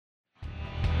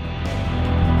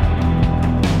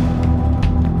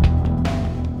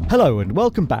Hello and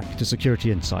welcome back to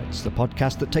Security Insights, the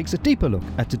podcast that takes a deeper look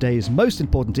at today's most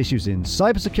important issues in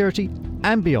cybersecurity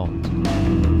and beyond.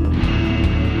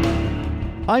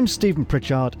 I'm Stephen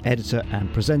Pritchard, editor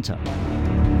and presenter.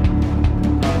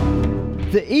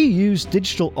 The EU's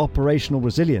Digital Operational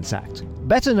Resilience Act,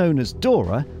 better known as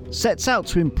DORA, sets out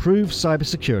to improve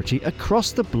cybersecurity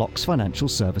across the bloc's financial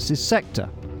services sector.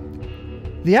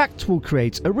 The Act will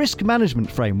create a risk management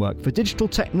framework for digital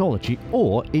technology,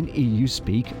 or in EU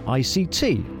speak,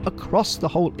 ICT, across the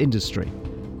whole industry.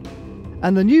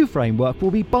 And the new framework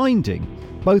will be binding,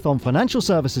 both on financial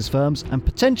services firms and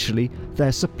potentially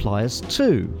their suppliers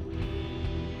too.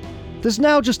 There's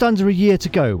now just under a year to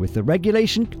go, with the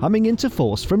regulation coming into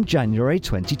force from January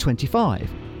 2025.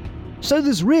 So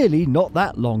there's really not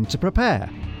that long to prepare.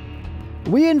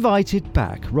 We invited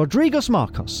back Rodrigo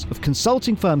Marcos of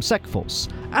consulting firm SECFORCE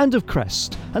and of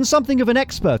Crest, and something of an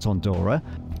expert on DORA,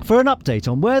 for an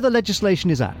update on where the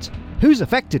legislation is at, who's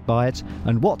affected by it,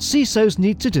 and what CISOs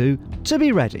need to do to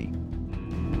be ready.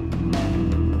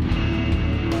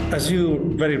 As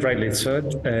you very rightly said,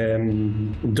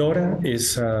 DORA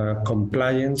is a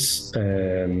compliance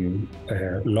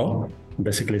law.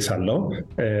 Basically, it's a law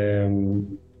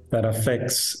that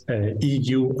affects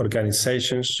EU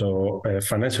organizations, so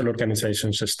financial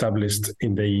organizations established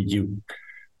in the EU.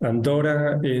 And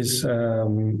DORA is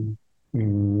Cyber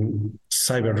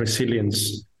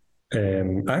Resilience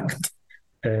Act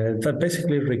that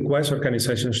basically requires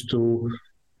organizations to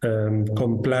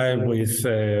comply with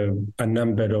a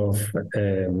number of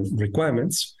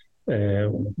requirements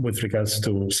with regards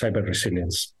to cyber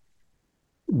resilience.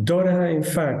 DORA, in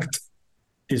fact,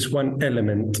 is one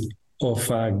element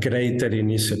of a greater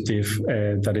initiative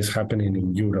that is happening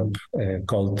in Europe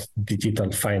called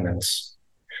digital finance.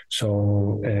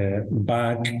 So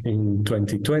back in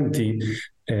 2020,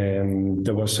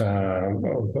 there was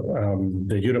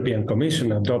the European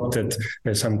Commission adopted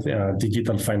a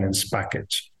digital finance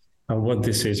package. And what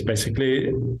this is,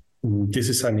 basically, this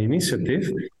is an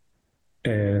initiative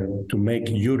to make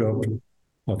Europe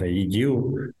or the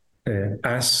EU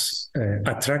as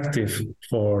attractive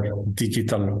for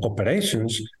digital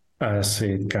operations as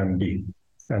it can be.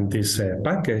 And this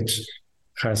package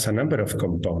has a number of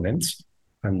components,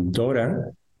 and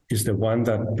DORA is the one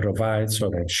that provides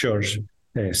or ensures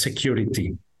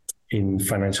security in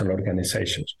financial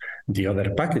organizations. The other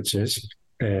packages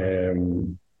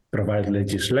provide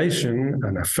legislation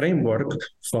and a framework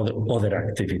for the other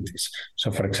activities.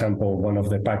 So, for example, one of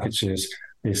the packages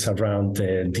is around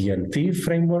the DLT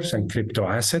frameworks and crypto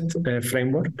asset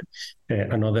framework.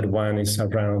 Another one is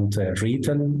around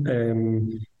retail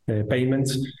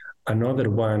payments.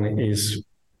 Another one is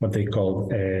what they call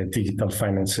digital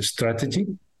finance strategy.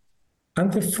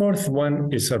 And the fourth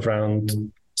one is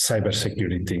around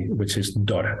cybersecurity, which is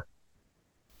DORA.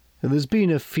 There's been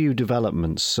a few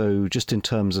developments, so just in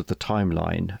terms of the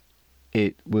timeline,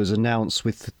 it was announced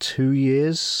with the 2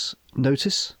 years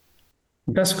notice?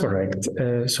 That's correct.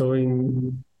 So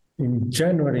in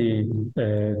January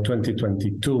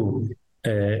 2022,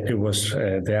 it was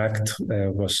the act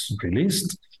was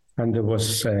released, and there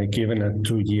was given a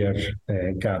 2-year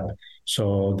gap.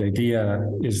 So the idea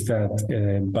is that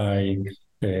by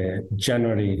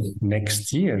January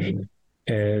next year,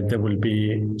 there will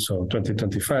be, so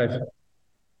 2025.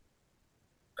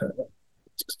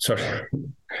 Sorry,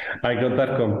 I got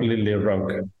that completely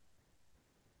wrong.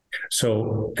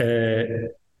 So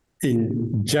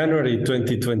in January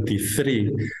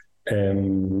 2023,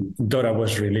 DORA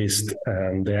was released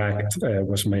and the act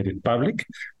was made public.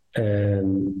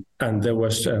 And there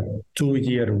was a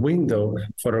 2-year window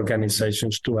for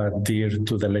organizations to adhere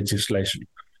to the legislation.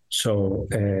 So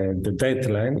the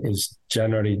deadline is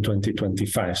January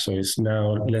 2025. So it's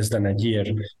now less than a year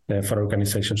for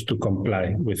organizations to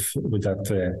comply with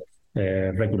that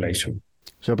regulation.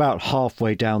 So about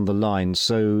halfway down the line.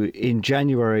 So in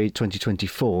January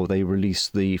 2024, they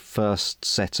released the first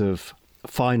set of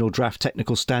final draft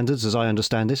technical standards, as I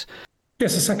understand it.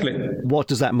 Yes, exactly. What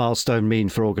does that milestone mean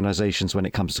for organizations when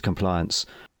it comes to compliance?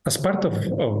 As part of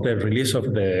the release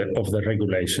of the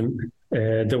regulation,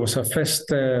 there was a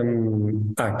first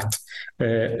act,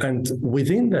 and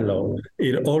within the law,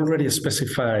 it already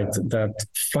specified that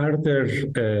further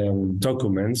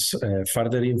documents,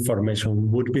 further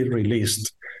information would be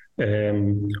released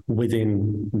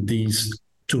within these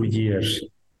 2 years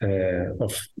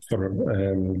for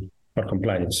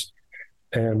compliance.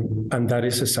 And that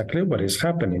is exactly what is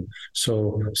happening.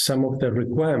 So some of the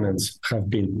requirements have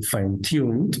been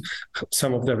fine-tuned.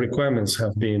 Some of the requirements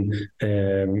have been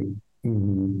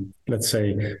let's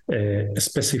say,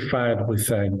 specified with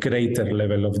a greater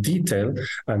level of detail.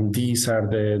 And these are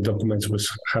the documents which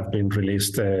have been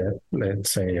released,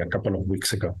 let's say, a couple of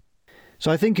weeks ago. So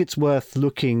I think it's worth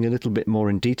looking a little bit more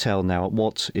in detail now at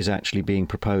what is actually being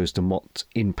proposed and what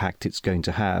impact it's going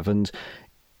to have. And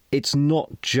it's not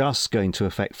just going to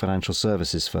affect financial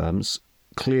services firms.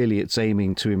 Clearly, it's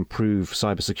aiming to improve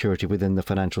cybersecurity within the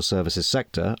financial services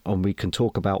sector, and we can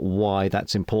talk about why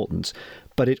that's important.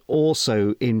 But it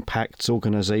also impacts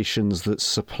organizations that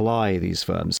supply these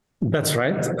firms. That's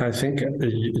right. I think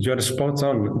you're spot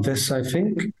on. There's, I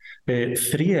think,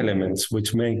 three elements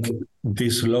which make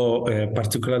this law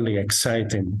particularly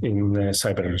exciting in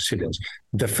cyber resilience.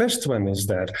 The first one is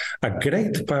that a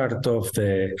great part of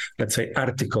the, let's say,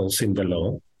 articles in the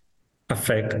law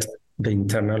affect the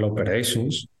internal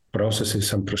operations,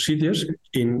 processes, and procedures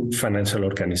in financial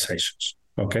organizations.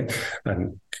 Okay,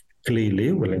 and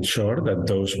clearly will ensure that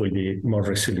those will be more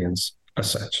resilient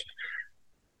as such.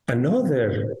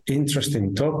 Another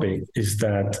interesting topic is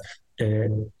that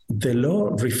the law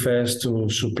refers to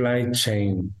supply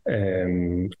chain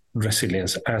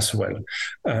resilience as well,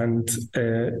 and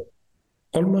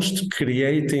almost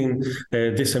creating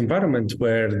this environment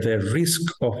where the risk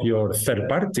of your third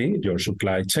party, your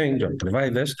supply chain, your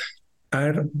providers,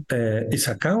 is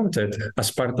accounted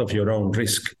as part of your own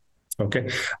risk. Okay,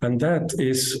 and that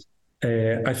is,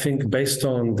 I think, based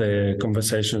on the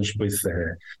conversations with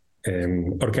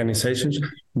organizations,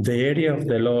 the area of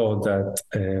the law that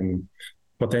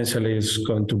potentially is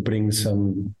going to bring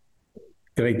some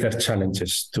greater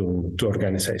challenges to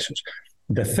organizations.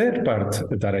 The third part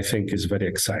that I think is very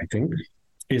exciting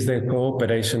is the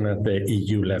cooperation at the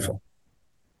EU level.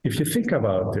 If you think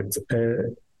about it,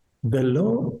 the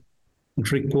law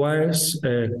requires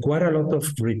quite a lot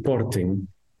of reporting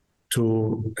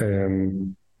to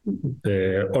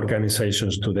the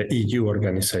organizations, to the EU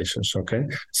organizations, okay?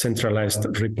 Centralized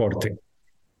reporting.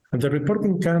 And the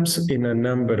reporting comes in a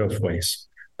number of ways.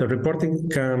 The reporting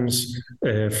comes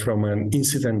from an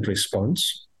incident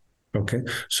response, okay?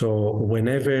 So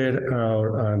whenever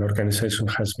an organization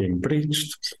has been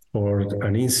breached or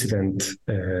an incident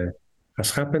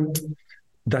has happened,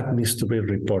 that needs to be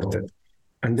reported.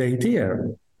 And the idea,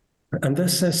 and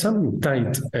there's some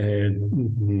tight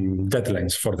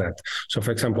deadlines for that. So,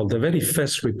 for example, the very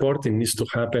first reporting needs to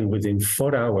happen within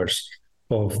 4 hours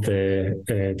of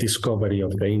the discovery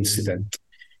of the incident.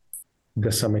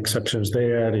 There's some exceptions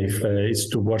there. If it's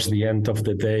towards the end of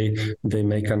the day, they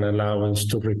make an allowance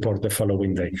to report the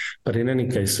following day. But in any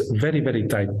case, very, very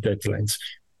tight deadlines.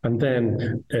 And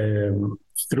then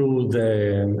through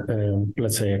the,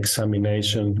 let's say,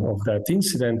 examination of that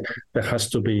incident, there has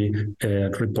to be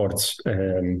reports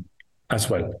as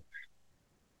well.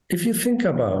 If you think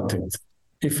about it,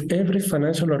 if every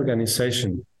financial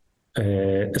organization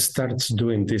starts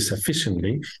doing this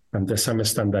efficiently, and there's some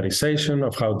standardization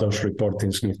of how those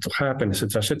reportings need to happen,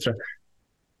 et cetera,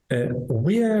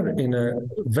 we are in a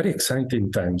very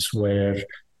exciting times where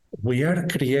we are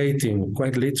creating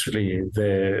quite literally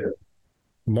the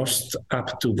most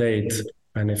up-to-date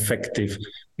and effective,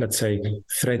 let's say,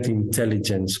 threat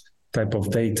intelligence type of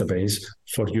database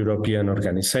for European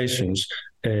organizations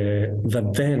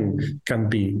that then can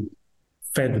be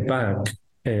fed back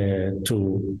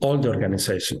to all the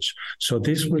organizations. So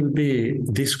this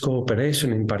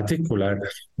cooperation in particular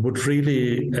would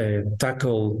really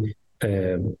tackle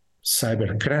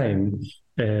cybercrime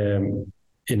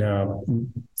in a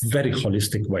very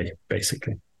holistic way,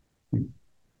 basically.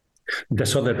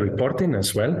 There's other reporting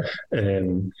as well,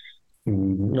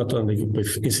 not only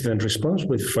with incident response,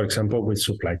 for example, with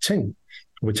supply chain,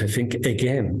 which I think,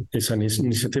 again, is an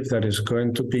initiative that is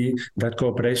going to be, that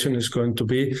cooperation is going to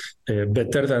be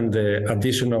better than the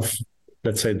addition of,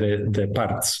 let's say, the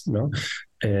parts. No?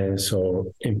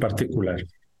 So in particular,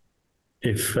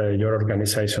 if your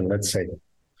organization, let's say,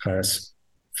 has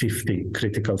 50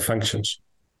 critical functions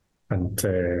and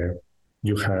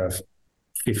you have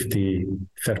 50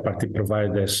 third-party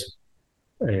providers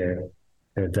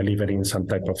delivering some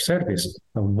type of service,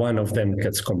 and one of them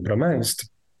gets compromised,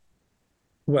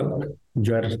 well,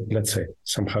 you are, let's say,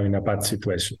 somehow in a bad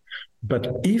situation.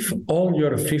 But if all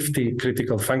your 50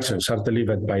 critical functions are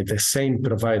delivered by the same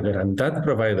provider and that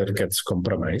provider gets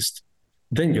compromised,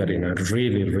 then you're in a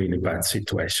really, really bad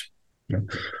situation. You know?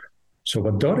 So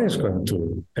what DORA is going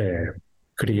to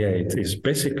create is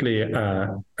basically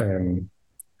a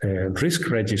risk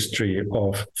registry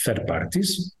of third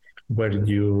parties where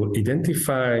you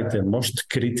identify the most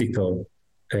critical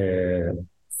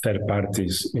third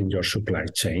parties in your supply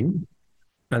chain.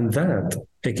 And that,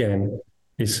 again,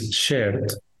 is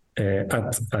shared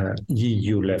at a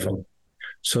EU level.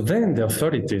 So then the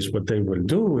authorities, what they will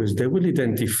do is they will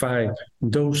identify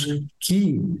those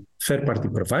key third-party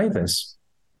providers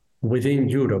within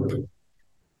Europe.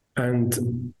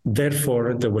 And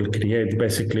therefore, they will create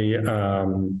basically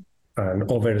an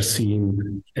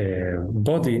overseeing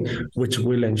body which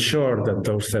will ensure that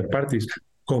those third parties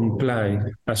comply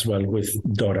as well with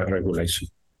DORA regulation.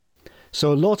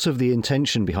 So a lot of the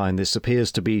intention behind this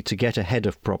appears to be to get ahead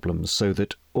of problems so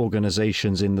that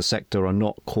organisations in the sector are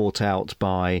not caught out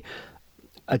by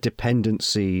a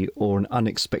dependency or an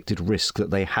unexpected risk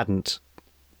that they hadn't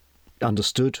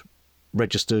understood,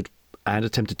 registered, and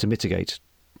attempted to mitigate.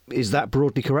 Is that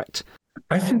broadly correct?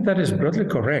 I think that is broadly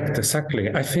correct, exactly.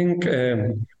 I think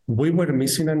we were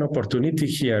missing an opportunity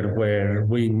here where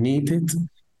we needed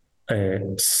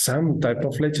some type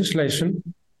of legislation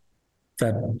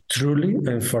that truly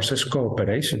enforces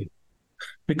cooperation.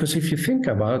 Because if you think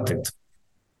about it,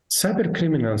 cyber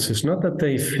criminals is not that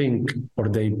they think or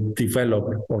they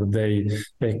develop or they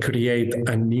create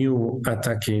a new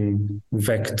attacking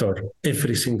vector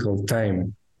every single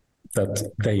time that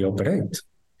they operate.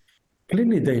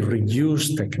 Clearly, they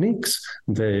reuse techniques.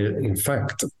 In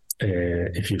fact,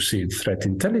 if you see threat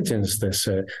intelligence, there's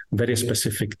very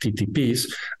specific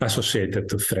TTPs associated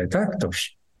to threat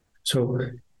actors. So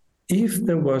if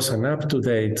there was an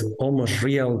up-to-date, almost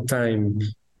real-time,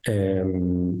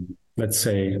 let's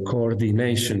say,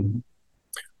 coordination,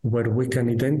 where we can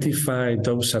identify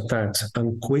those attacks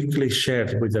and quickly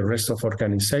share with the rest of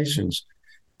organizations,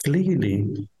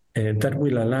 clearly that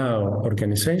will allow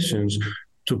organizations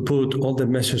to put all the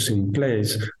measures in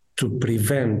place to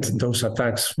prevent those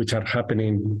attacks which are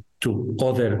happening to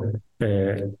other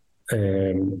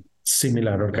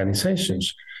similar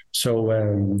organizations.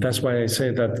 So that's why I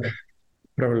say that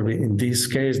probably in this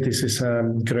case, this is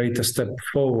a great step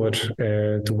forward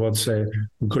towards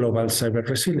global cyber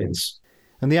resilience.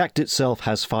 And the Act itself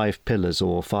has 5 pillars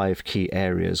or 5 key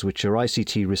areas, which are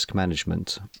ICT risk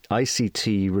management,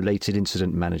 ICT-related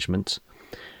incident management,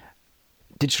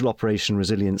 digital operation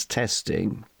resilience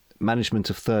testing, management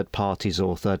of third parties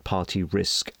or third-party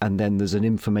risk, and then there's an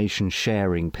information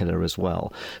sharing pillar as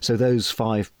well. So those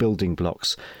 5 building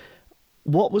blocks.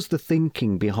 What was the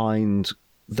thinking behind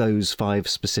those 5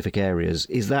 specific areas?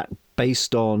 Is that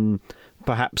based on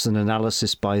perhaps an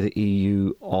analysis by the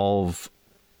EU or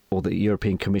the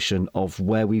European Commission of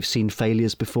where we've seen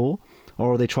failures before?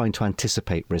 Or are they trying to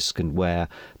anticipate risk and where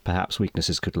perhaps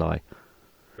weaknesses could lie?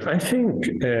 I think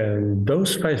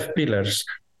those 5 pillars,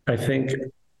 I think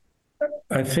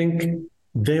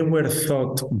they were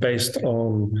thought based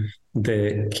on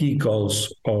the key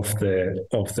goals of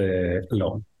the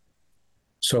law.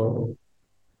 So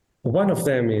one of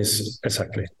them is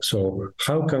exactly, so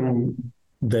how can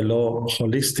the law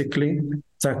holistically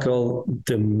tackle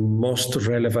the most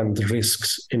relevant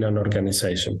risks in an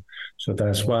organization? So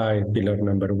that's why pillar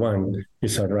number 1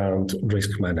 is around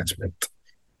risk management.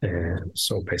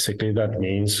 So basically that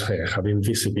means having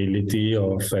visibility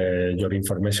of your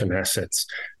information assets,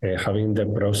 having the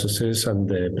processes and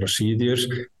the procedures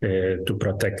to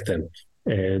protect them,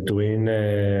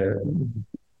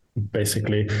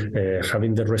 basically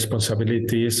having the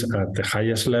responsibilities at the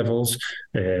highest levels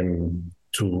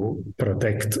to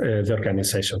protect the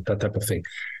organization, that type of thing.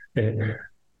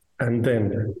 And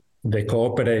then the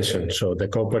cooperation. So the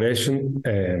cooperation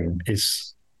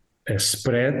is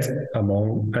spread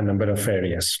among a number of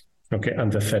areas. Okay,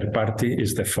 and the third party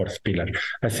is the 4th pillar.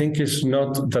 I think it's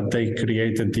not that they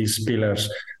created these pillars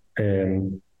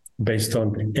based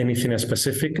on anything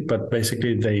specific, but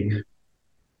basically they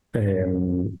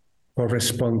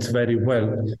correspond very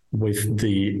well with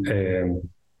the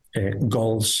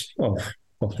goals of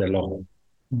the law.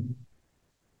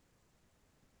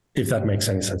 If that makes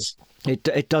any sense.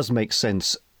 It does make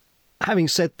sense. Having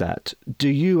said that, do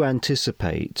you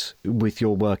anticipate with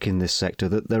your work in this sector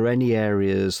that there are any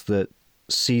areas that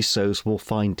CISOs will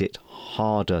find it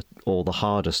harder or the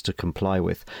hardest to comply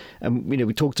with? And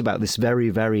we talked about this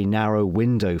very, very narrow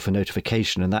window for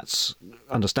notification, and that's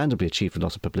understandably achieved a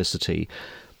lot of publicity.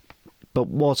 But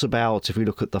what about if we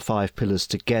look at the 5 pillars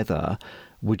together?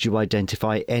 Would you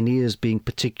identify any as being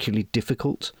particularly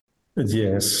difficult?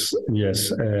 Yes.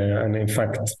 And in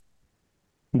fact,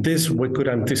 this we could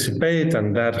anticipate,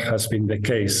 and that has been the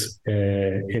case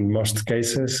in most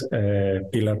cases.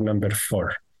 Pillar number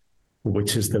 4,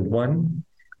 which is the one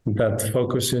that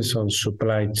focuses on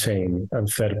supply chain and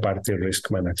third-party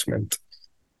risk management.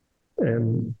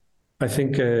 I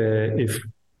think if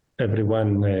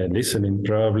everyone listening,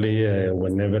 probably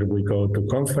whenever we go to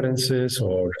conferences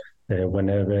or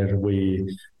whenever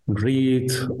we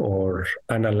read or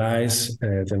analyze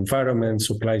the environment,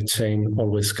 supply chain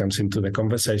always comes into the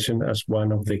conversation as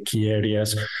one of the key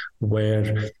areas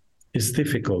where it's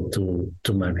difficult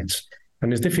to manage.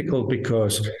 And it's difficult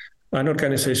because an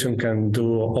organization can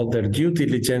do all their due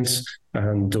diligence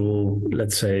and do,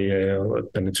 let's say,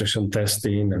 penetration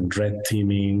testing and red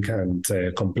teaming and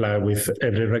comply with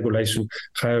every regulation.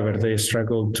 However, they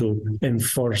struggle to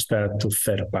enforce that to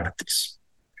third parties.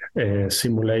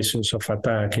 Simulations of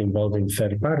attack involving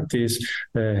third parties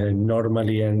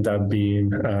normally end up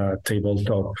being a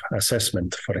tabletop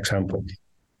assessment, for example.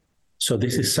 So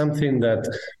this is something that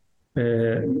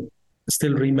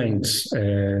still remains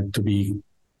to be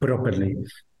properly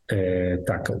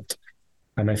tackled.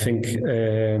 And I think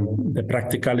the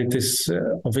practicalities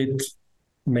of it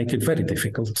make it very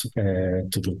difficult to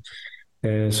do.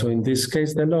 So in this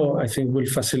case, the law, I think, will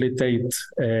facilitate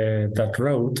that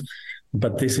road,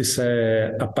 but this is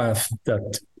a path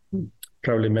that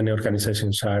probably many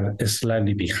organizations are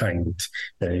slightly behind.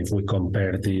 If we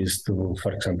compare this to,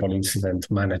 for example, incident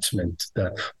management,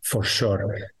 that for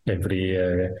sure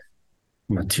every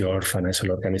mature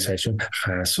financial organization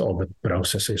has all the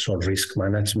processes or risk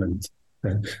management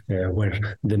where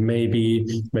there may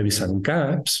be some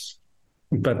gaps,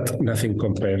 but nothing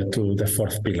compared to the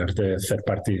fourth pillar, the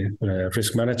third-party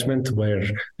risk management, where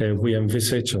we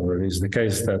envisage, or is the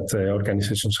case, that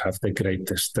organizations have the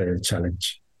greatest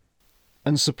challenge.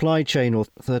 And supply chain or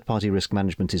third-party risk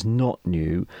management is not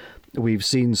new. We've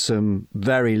seen some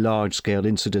very large-scale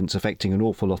incidents affecting an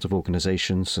awful lot of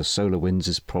organizations. So SolarWinds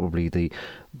is probably the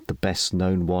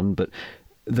best-known one, but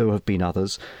there have been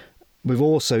others. We've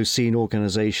also seen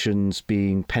organizations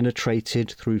being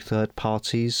penetrated through third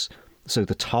parties. So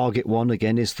the target one,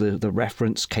 again, is the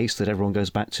reference case that everyone goes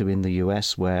back to in the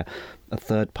US, where a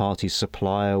third-party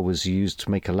supplier was used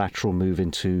to make a lateral move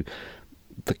into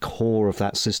the core of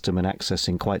that system and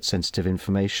accessing quite sensitive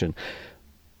information.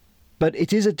 But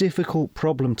it is a difficult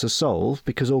problem to solve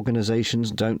because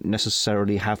organizations don't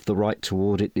necessarily have the right to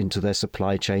audit into their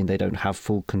supply chain. They don't have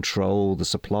full control. The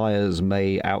suppliers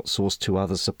may outsource to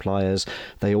other suppliers.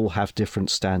 They all have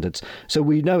different standards. So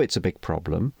we know it's a big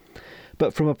problem.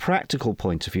 But from a practical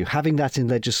point of view, having that in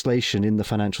legislation in the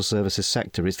financial services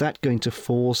sector, is that going to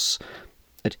force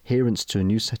adherence to a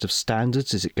new set of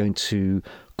standards? Is it going to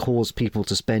cause people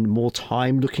to spend more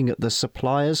time looking at the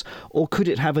suppliers? Or could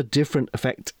it have a different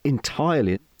effect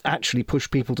entirely? Actually push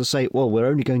people to say, well, we're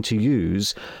only going to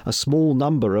use a small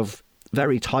number of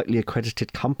very tightly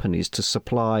accredited companies to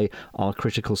supply our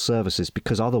critical services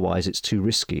because otherwise it's too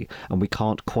risky and we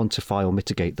can't quantify or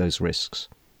mitigate those risks.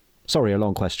 Sorry, a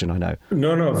long question, I know.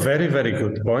 No, very, very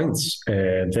good points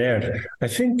there. I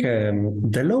think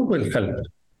the law will help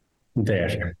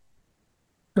there.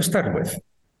 To start with,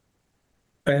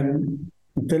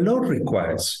 the law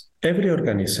requires every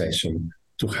organization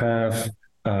to have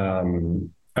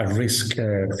a risk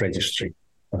registry,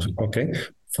 okay,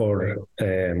 for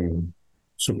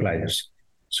suppliers.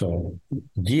 So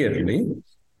yearly,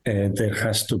 there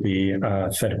has to be a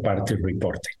third-party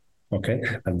reporting, okay?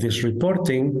 And this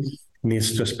reporting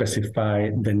needs to specify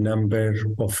the number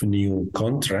of new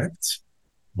contracts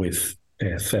with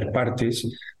third parties,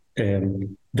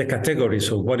 the categories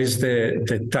of what is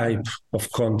the type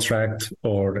of contract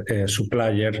or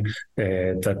supplier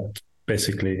that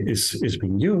basically is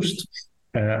being used,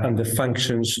 and the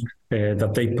functions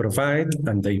that they provide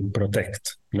and they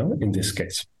protect, in this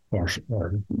case, or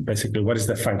basically what is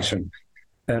the function.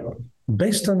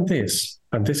 Based on this,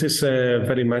 and this is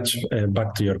very much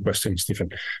back to your question, Stephen.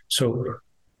 So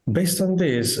based on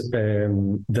this,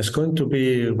 there's going to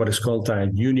be what is called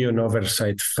a union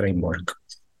oversight framework.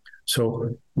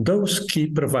 So those key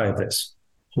providers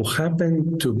who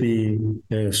happen to be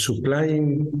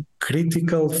supplying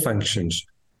critical functions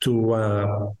to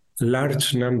a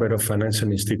large number of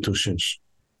financial institutions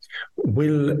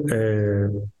will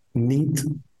need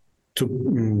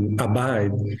to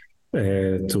abide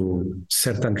to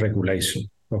certain regulation,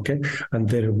 okay? And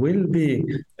there will be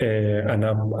an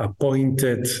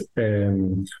appointed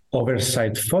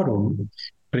oversight forum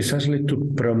precisely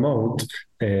to promote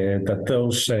that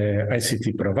those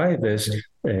ICT providers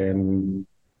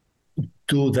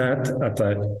do that at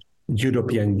a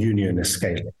European Union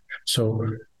scale. So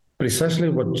precisely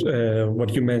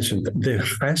what you mentioned, there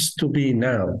has to be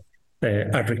now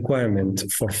a requirement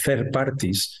for third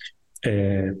parties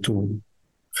to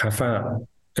have a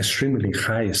extremely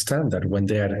high standard when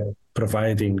they are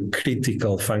providing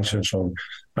critical functions on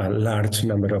a large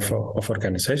number of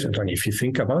organizations. And if you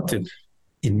think about it,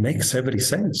 it makes every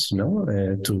sense,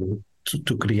 to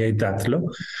create that law.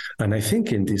 And I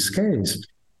think in this case,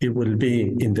 it will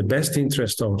be in the best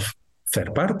interest of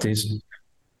third parties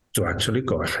to actually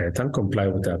go ahead and comply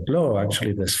with that law.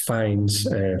 Actually, there's fines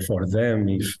for them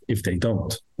if they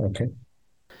don't. Okay.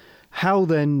 How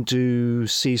then do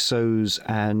CISOs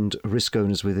and risk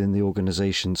owners within the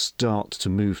organisation start to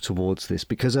move towards this?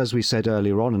 Because as we said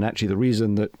earlier on, and actually the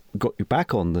reason that got you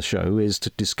back on the show is to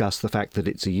discuss the fact that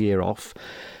it's a year off.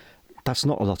 That's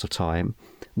not a lot of time.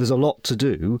 There's a lot to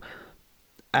do.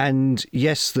 And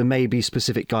yes, there may be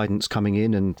specific guidance coming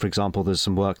in. And for example, there's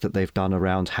some work that they've done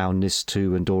around how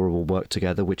NIS2 and DORA will work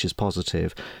together, which is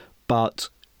positive. But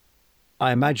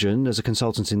I imagine as a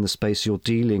consultant in the space, you're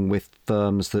dealing with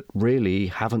firms that really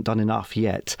haven't done enough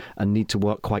yet and need to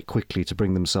work quite quickly to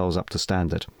bring themselves up to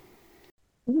standard.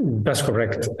 That's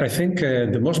correct. I think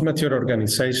the most mature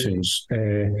organizations,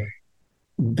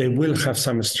 they will have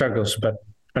some struggles, but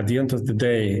at the end of the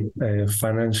day,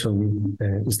 financial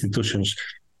institutions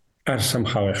are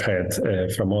somehow ahead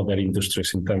from other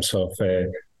industries in terms of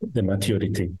the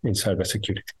maturity in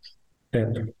cybersecurity.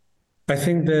 I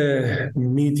think the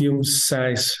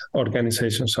medium-sized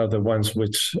organizations are the ones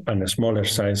which, and the smaller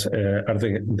size, are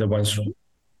the ones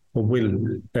who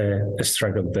will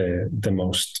struggle the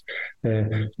most.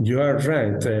 You are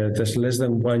right. There's less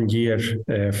than 1 year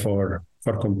for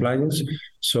compliance.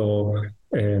 So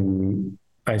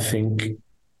I think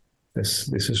this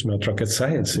is not rocket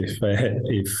science.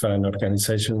 If an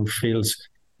organization feels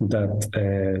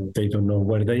that they don't know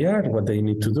where they are, what they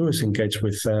need to do is engage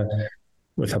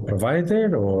with a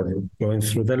provider or going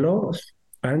through the law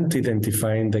and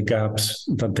identifying the gaps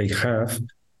that they have,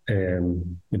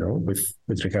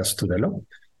 with regards to the law.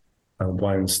 And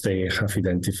once they have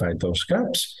identified those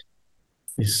gaps,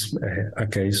 it's a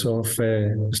case of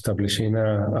establishing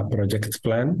a project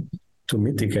plan to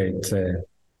mitigate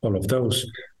all of those.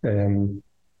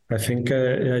 I think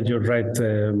you're right.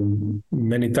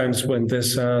 Many times when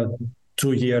there's a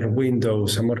 2-year window,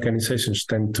 some organizations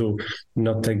tend to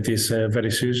not take this very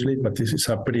seriously, but this is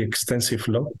a pretty extensive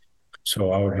law.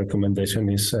 So our recommendation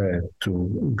is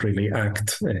to really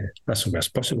act as soon as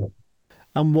possible.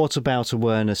 And what about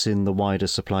awareness in the wider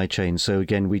supply chain? So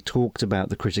again, we talked about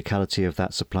the criticality of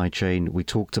that supply chain. We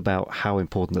talked about how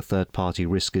important the third-party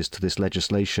risk is to this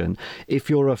legislation. If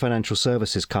you're a financial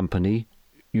services company,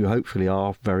 you hopefully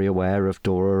are very aware of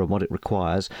DORA and what it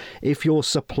requires. If you're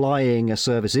supplying a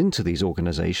service into these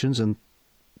organisations, and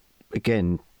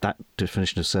again, that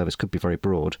definition of service could be very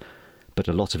broad, but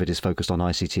a lot of it is focused on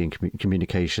ICT and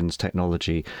communications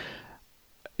technology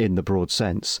in the broad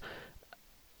sense.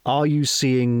 Are you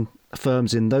seeing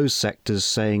firms in those sectors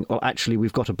saying, well, actually,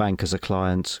 we've got a bank as a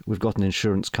client, we've got an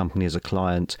insurance company as a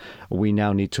client, we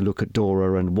now need to look at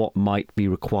DORA and what might be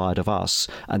required of us,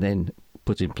 and then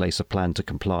put in place a plan to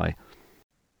comply?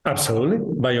 Absolutely,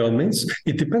 by all means.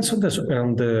 It depends on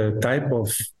the type of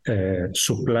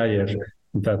supplier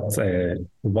that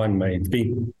one might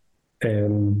be.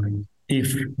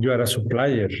 If you are a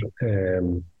supplier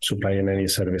supplying any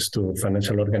service to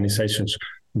financial organizations,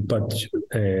 but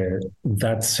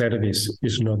that service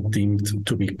is not deemed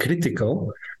to be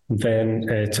critical, then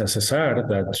chances are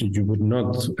that you would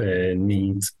not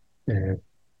need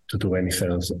to do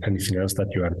anything else that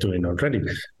you are doing already.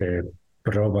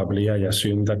 Probably, I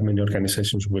assume that many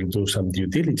organizations will do some due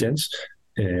diligence,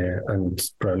 and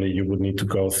probably you would need to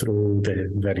go through the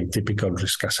very typical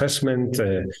risk assessment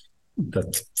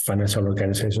that financial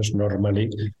organizations normally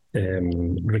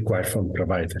require from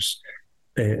providers.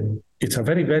 It's a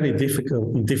very, very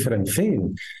different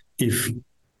thing if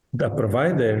the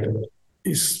provider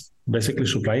is basically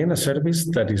supplying a service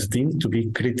that is deemed to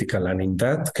be critical. And in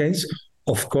that case,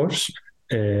 of course,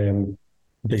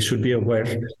 they should be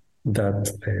aware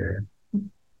that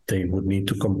they would need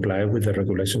to comply with the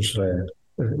regulations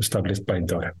established by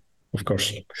DORA, of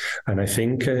course. And I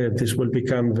think this will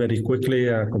become very quickly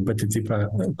a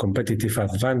competitive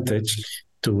advantage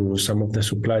to some of the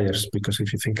suppliers, because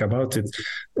if you think about it,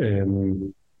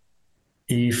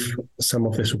 if some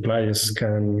of the suppliers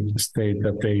can state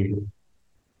that they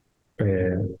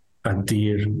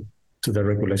adhere to the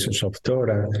regulations of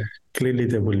DORA, clearly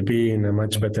they will be in a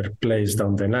much better place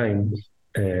down the line,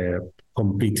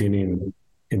 competing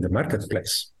in the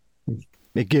marketplace.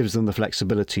 It gives them the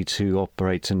flexibility to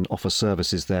operate and offer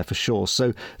services there for sure.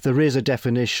 So there is a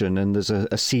definition, and there's a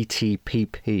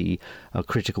CTPP, a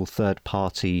critical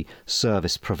third-party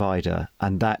service provider,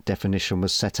 and that definition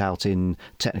was set out in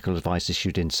technical advice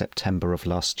issued in September of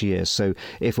last year. So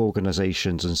if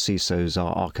organisations and CISOs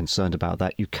are concerned about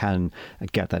that, you can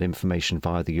get that information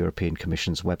via the European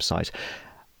Commission's website.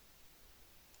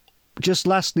 Just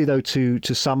lastly, though, to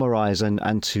summarise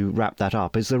and to wrap that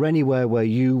up, is there anywhere where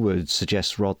you would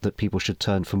suggest, Rod, that people should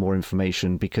turn for more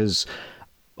information? Because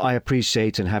I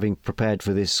appreciate, and having prepared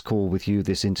for this call with you,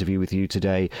 this interview with you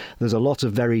today, there's a lot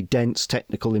of very dense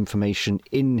technical information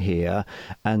in here,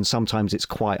 and sometimes it's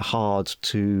quite hard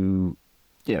to,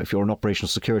 if you're an operational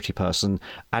security person,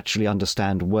 actually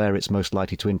understand where it's most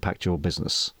likely to impact your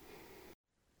business.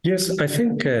 Yes, I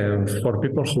think for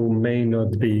people who may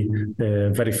not be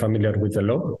very familiar with the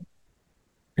law,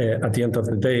 at the end of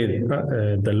the day,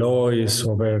 the law is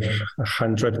over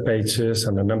 100 pages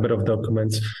and a number of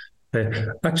documents.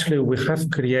 Actually, we have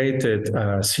created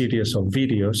a series of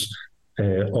videos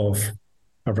of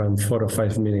around 4 or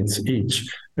 5 minutes each,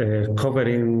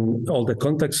 covering all the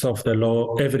context of the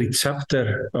law, every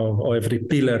chapter or every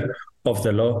pillar of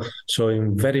the law. So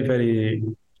in very, very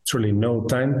truly no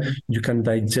time, you can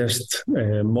digest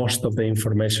most of the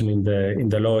information in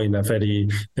the law in a very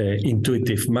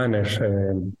intuitive manner.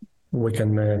 We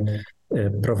can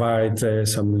provide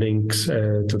some links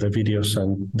to the videos,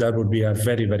 and that would be a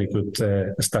very, very good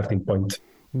starting point.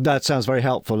 That sounds very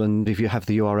helpful. And if you have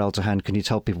the URL to hand, can you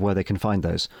tell people where they can find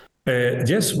those?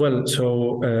 Yes, well,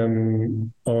 so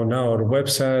on our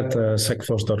website,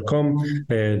 SECFORCE.com,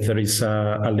 there is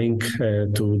a link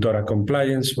to DORA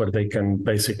compliance where they can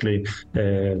basically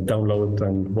download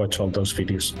and watch all those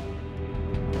videos.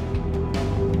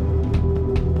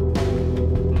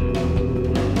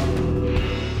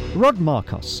 Rod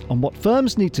Marcos on what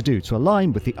firms need to do to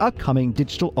align with the upcoming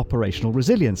Digital Operational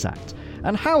Resilience Act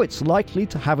and how it's likely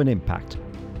to have an impact,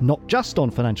 not just on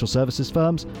financial services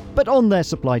firms, but on their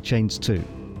supply chains too.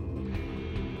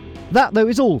 That, though,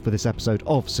 is all for this episode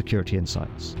of Security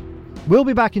Insights. We'll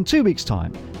be back in 2 weeks'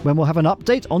 time when we'll have an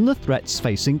update on the threats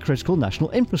facing critical national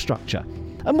infrastructure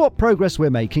and what progress we're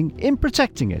making in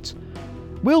protecting it.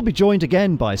 We'll be joined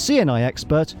again by CNI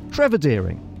expert Trevor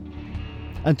Deering.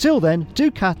 Until then, do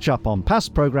catch up on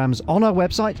past programmes on our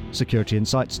website,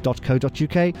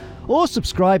 securityinsights.co.uk, or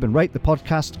subscribe and rate the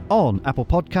podcast on Apple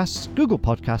Podcasts, Google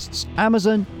Podcasts,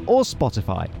 Amazon, or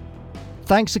Spotify.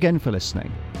 Thanks again for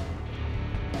listening.